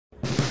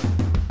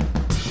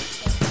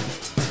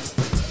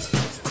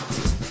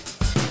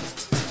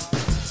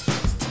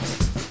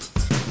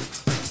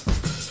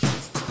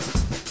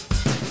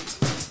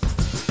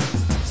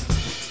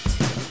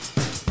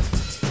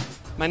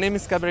My name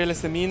is Gabriele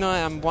Semino.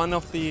 I'm one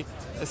of the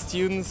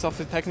students of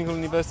the Technical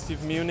University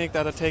of Munich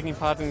that are taking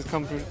part in this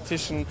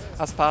competition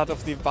as part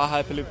of the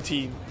Hyperloop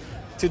team.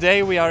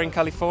 Today we are in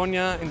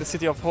California, in the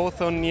city of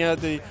Hawthorne, near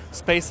the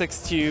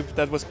SpaceX tube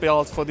that was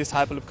built for this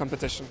Hyperloop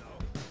competition.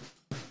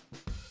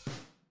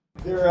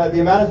 The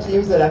amount of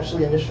teams that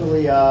actually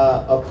initially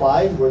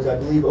applied was, I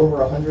believe, over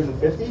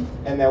 150,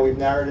 and now we've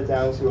narrowed it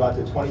down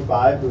to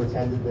 25 who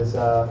attended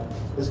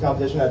this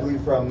competition. I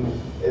believe from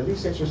at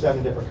least 6 or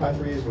 7 different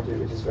countries, which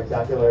is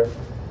spectacular.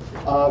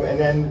 And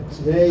then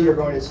today you're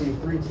going to see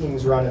 3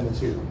 teams run in the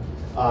tube,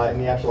 in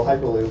the actual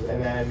Hyperloop,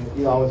 and then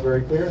Elon was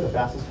very clear: the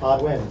fastest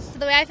pod wins. So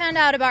the way I found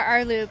out about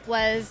our loop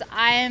was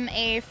I'm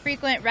a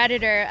frequent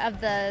Redditor of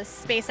the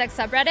SpaceX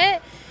subreddit.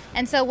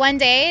 And so one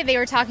day they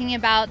were talking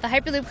about the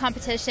Hyperloop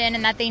competition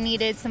and that they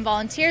needed some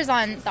volunteers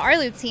on the Our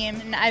Loop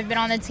team. And I've been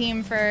on the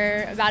team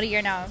for about a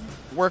year now.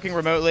 Working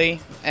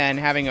remotely and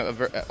having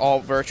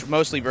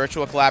mostly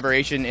virtual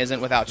collaboration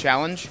isn't without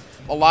challenge.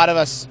 A lot of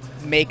us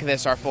make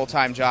this our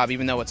full-time job,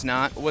 even though it's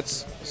not.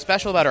 What's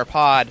special about our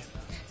pod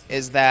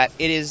is that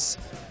it is,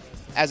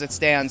 as it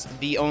stands,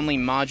 the only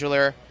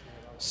modular,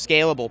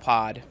 scalable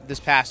pod. This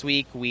past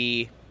week,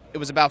 it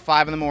was about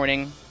 5 in the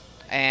morning.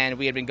 And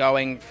we had been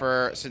going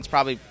since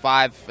probably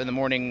 5 in the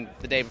morning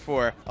the day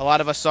before. A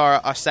lot of us saw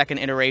a second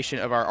iteration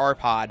of our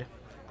pod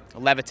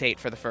levitate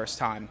for the first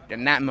time.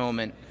 And that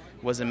moment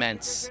was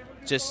immense.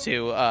 Just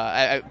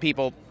to,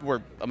 people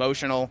were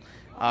emotional.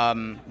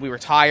 We were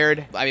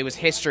tired. I mean, it was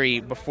history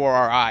before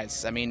our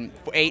eyes. I mean,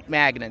 8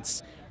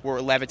 magnets were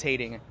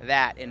levitating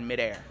that in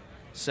midair.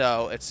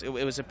 So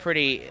it was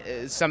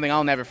something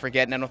I'll never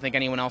forget, and I don't think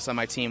anyone else on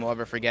my team will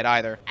ever forget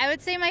either. I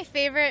would say my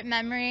favorite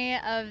memory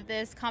of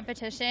this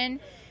competition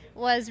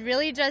was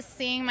really just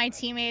seeing my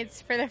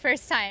teammates for the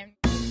first time.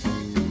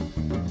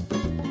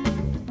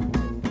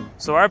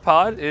 So our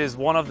pod is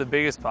one of the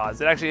biggest pods.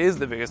 It actually is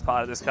the biggest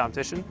pod of this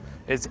competition.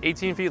 It's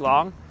 18 feet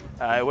long.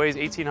 It weighs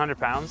 1,800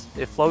 pounds.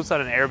 It floats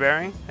on an air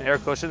bearing, an air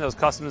cushion that was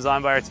custom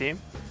designed by our team.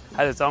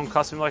 Has its own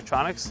custom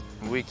electronics.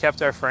 We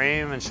kept our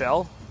frame and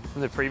shell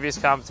from the previous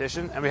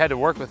competition, and we had to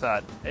work with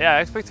that. Yeah,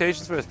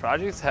 expectations for this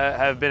project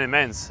have been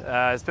immense.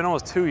 It's been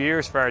almost 2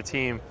 years for our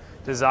team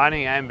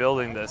designing and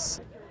building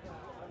this.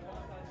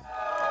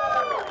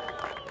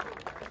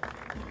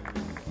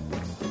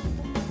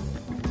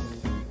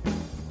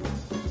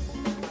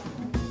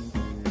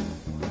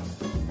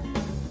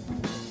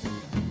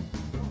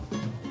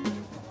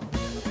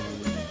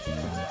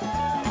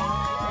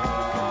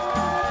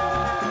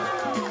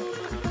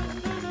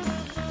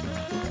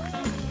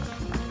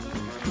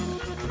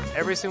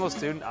 Every single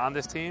student on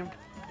this team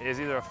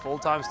is either a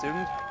full-time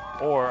student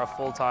or a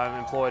full-time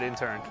employed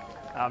intern.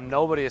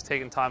 Nobody has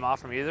taken time off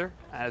from either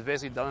and has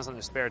basically done this on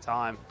their spare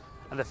time.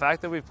 And the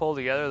fact that we've pulled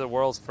together the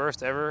world's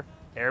first ever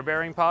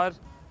air-bearing pod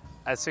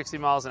at 60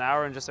 miles an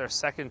hour in just our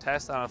second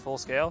test on a full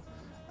scale,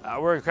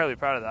 we're incredibly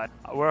proud of that.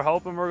 We're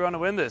hoping we're going to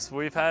win this.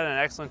 We've had an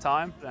excellent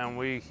time, and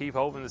we keep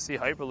hoping to see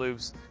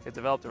Hyperloops get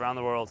developed around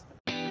the world.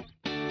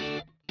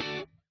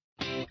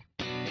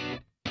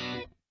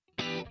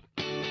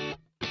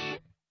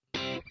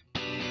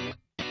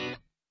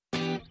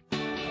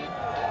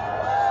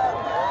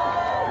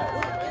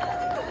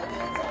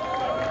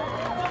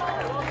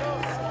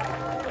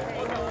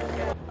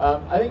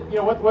 I think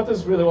what this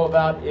is really all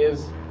about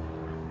is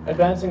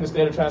advancing the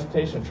state of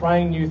transportation,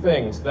 trying new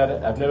things that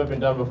have never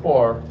been done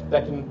before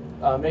that can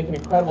make an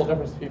incredible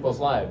difference to people's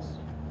lives.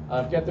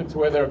 Get them to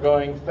where they're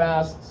going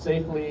fast,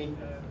 safely,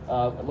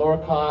 at lower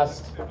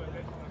cost,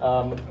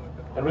 and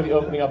really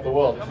opening up the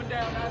world.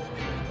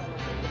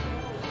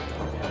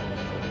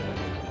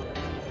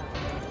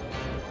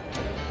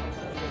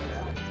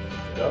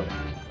 Go.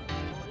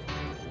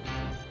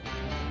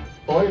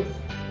 5, 4, 3,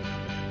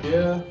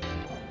 2,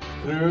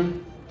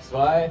 1.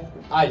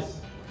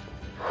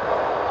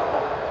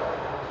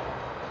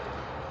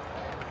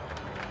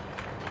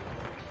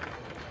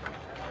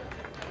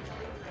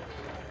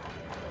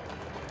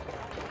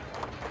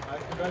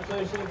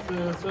 Congratulations to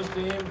the Swiss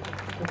team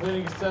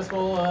completing a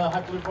successful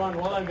Hyperloop run.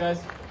 Well done,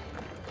 guys.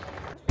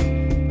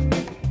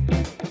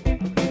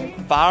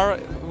 VAR,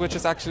 which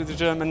is actually the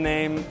German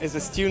name, is a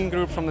student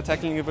group from the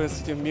Technical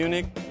University of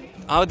Munich.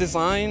 Our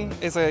design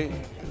is a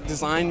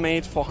design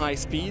made for high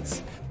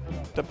speeds.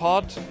 The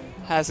pod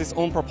has its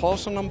own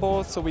propulsion on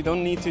board, so we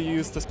don't need to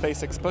use the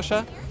SpaceX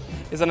pusher.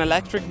 It's an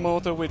electric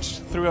motor which,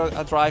 through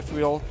a drive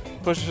wheel,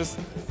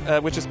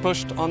 which is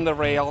pushed on the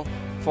rail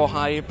for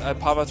high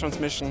power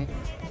transmission,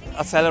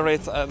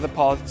 accelerates the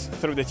pod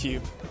through the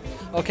tube.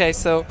 Okay,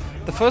 so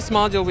the first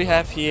module we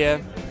have here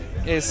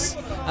is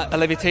a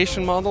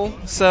Levitation Model.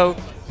 So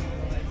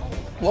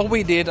what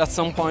we did at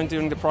some point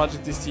during the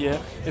project this year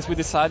is we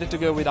decided to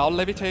go without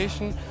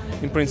levitation.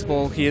 In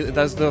principle, here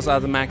those are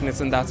the magnets,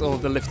 and that's all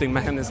the lifting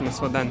mechanisms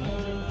for them.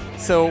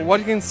 So what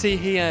you can see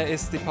here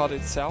is the pod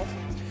itself.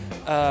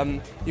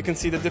 You can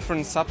see the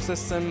different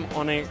subsystem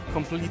on a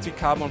completely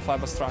carbon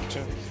fiber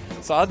structure.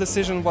 So our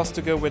decision was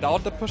to go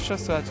without the pusher,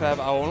 so to have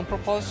our own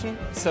propulsion.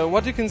 So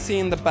what you can see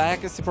in the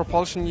back is the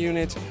propulsion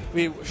unit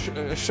we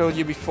showed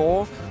you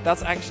before.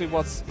 That's actually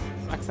what's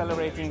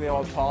accelerating the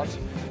whole pod.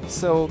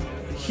 So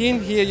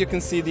here you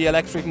can see the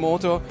electric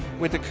motor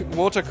with the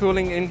water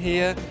cooling in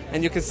here,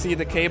 and you can see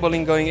the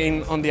cabling going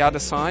in on the other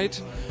side.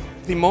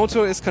 The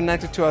motor is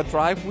connected to a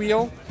drive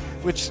wheel,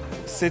 which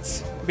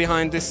sits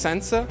behind this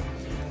sensor.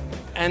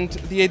 And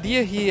the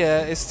idea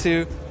here is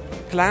to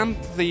clamp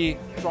the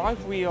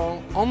drive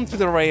wheel onto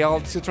the rail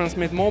to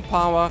transmit more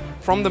power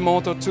from the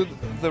motor to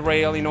the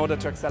rail in order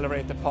to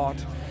accelerate the pod.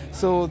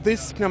 So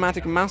these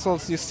pneumatic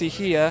muscles you see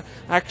here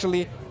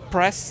actually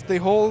press the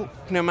whole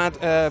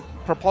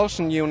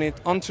propulsion unit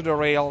onto the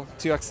rail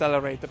to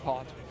accelerate the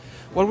pod.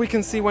 What we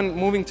can see when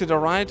moving to the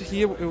right,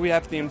 here we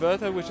have the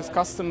inverter, which is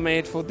custom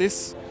made for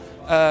this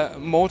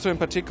motor in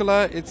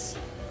particular. It's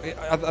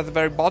at the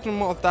very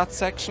bottom of that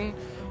section.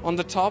 On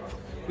the top,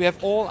 we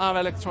have all our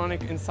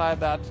electronic inside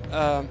that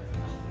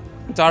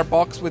dark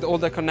box with all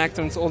the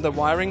connectors, all the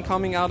wiring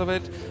coming out of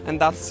it, and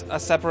that's a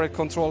separate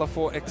controller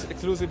for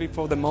exclusively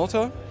for the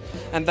motor.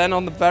 And then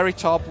on the very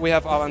top we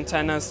have our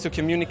antennas to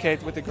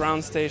communicate with the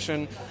ground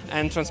station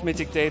and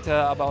transmitting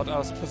data about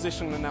our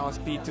position and our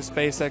speed to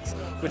SpaceX,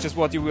 which is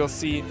what you will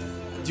see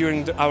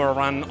during our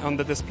run on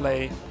the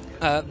display.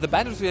 The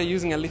batteries we are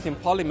using are lithium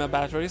polymer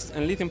batteries,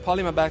 and lithium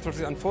polymer batteries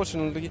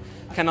unfortunately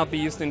cannot be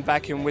used in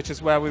vacuum, which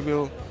is where we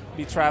will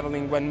be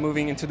traveling when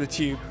moving into the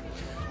tube.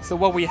 So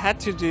what we had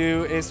to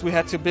do is we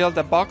had to build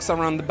a box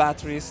around the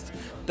batteries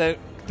that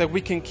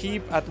we can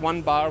keep at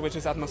 1 bar, which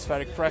is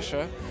atmospheric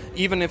pressure,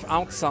 even if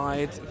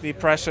outside the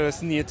pressure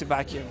is near to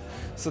vacuum.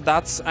 So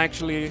that's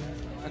actually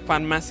a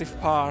quite massive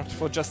part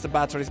for just the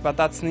batteries, but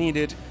that's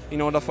needed in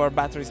order for our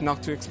batteries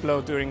not to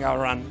explode during our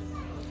run.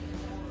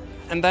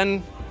 And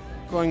then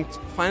going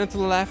finally to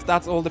the left,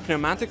 that's all the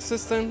pneumatic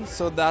system.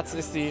 So that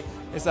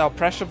is our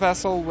pressure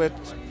vessel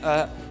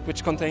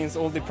which contains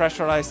all the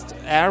pressurized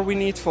air we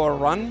need for a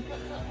run.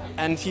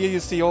 And here you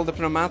see all the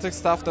pneumatic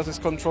stuff that is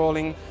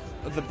controlling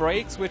the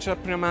brakes, which are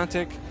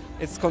pneumatic.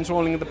 It's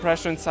controlling the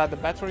pressure inside the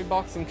battery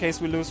box. In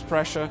case we lose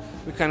pressure,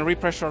 we can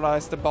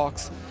repressurize the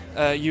box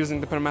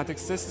using the pneumatic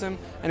system.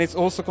 And it's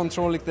also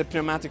controlling the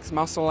pneumatics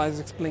muscle, as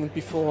explained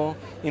before,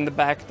 in the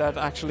back that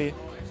actually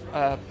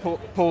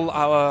pull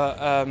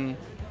our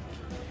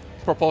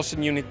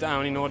propulsion unit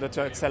down in order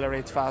to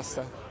accelerate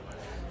faster.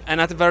 And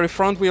at the very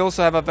front we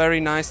also have a very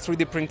nice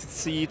 3D printed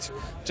seat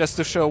just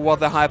to show what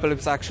the Hyperloop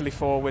is actually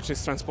for, which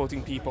is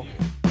transporting people.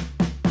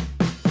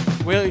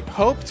 We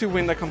hope to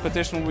win the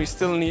competition. We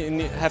still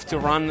have to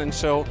run and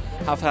show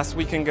how fast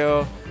we can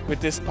go with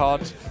this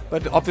pod,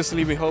 but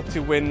obviously we hope to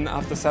win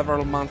after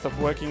several months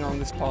of working on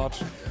this pod.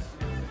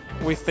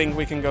 We think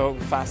we can go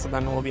faster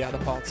than all the other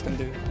pods can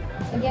do.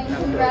 Again,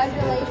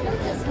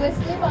 congratulations to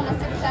SwiftLoop on a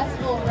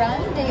successful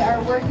run. They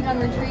are working on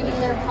retrieving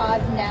their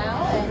pod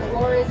now, and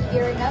Roar is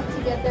gearing up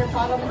to get their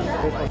pod on the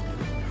track.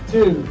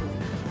 2,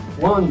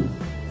 1,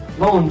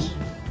 launch.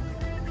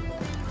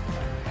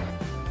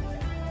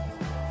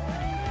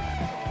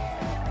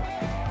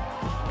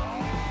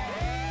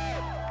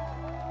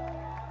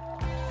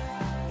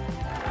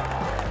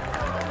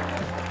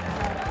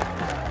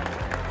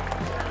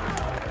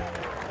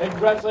 And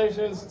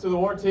congratulations to the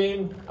Roar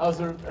team. That was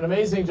an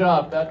amazing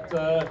job. That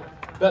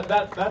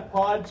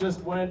pod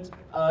just went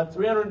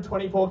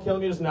 324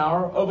 kilometers an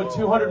hour, over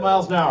 200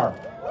 miles an hour.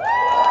 So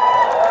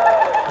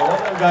well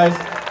done, guys.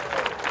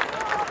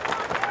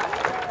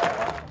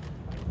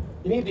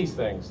 You need these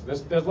things.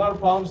 There's a lot of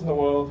problems in the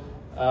world,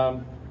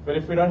 but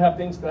if we don't have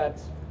things that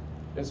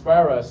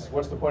inspire us,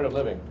 what's the point of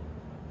living?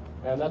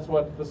 And that's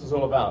what this is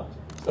all about.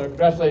 So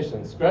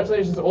congratulations.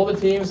 Congratulations to all the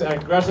teams, and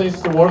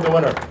congratulations to Roar, the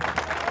winner.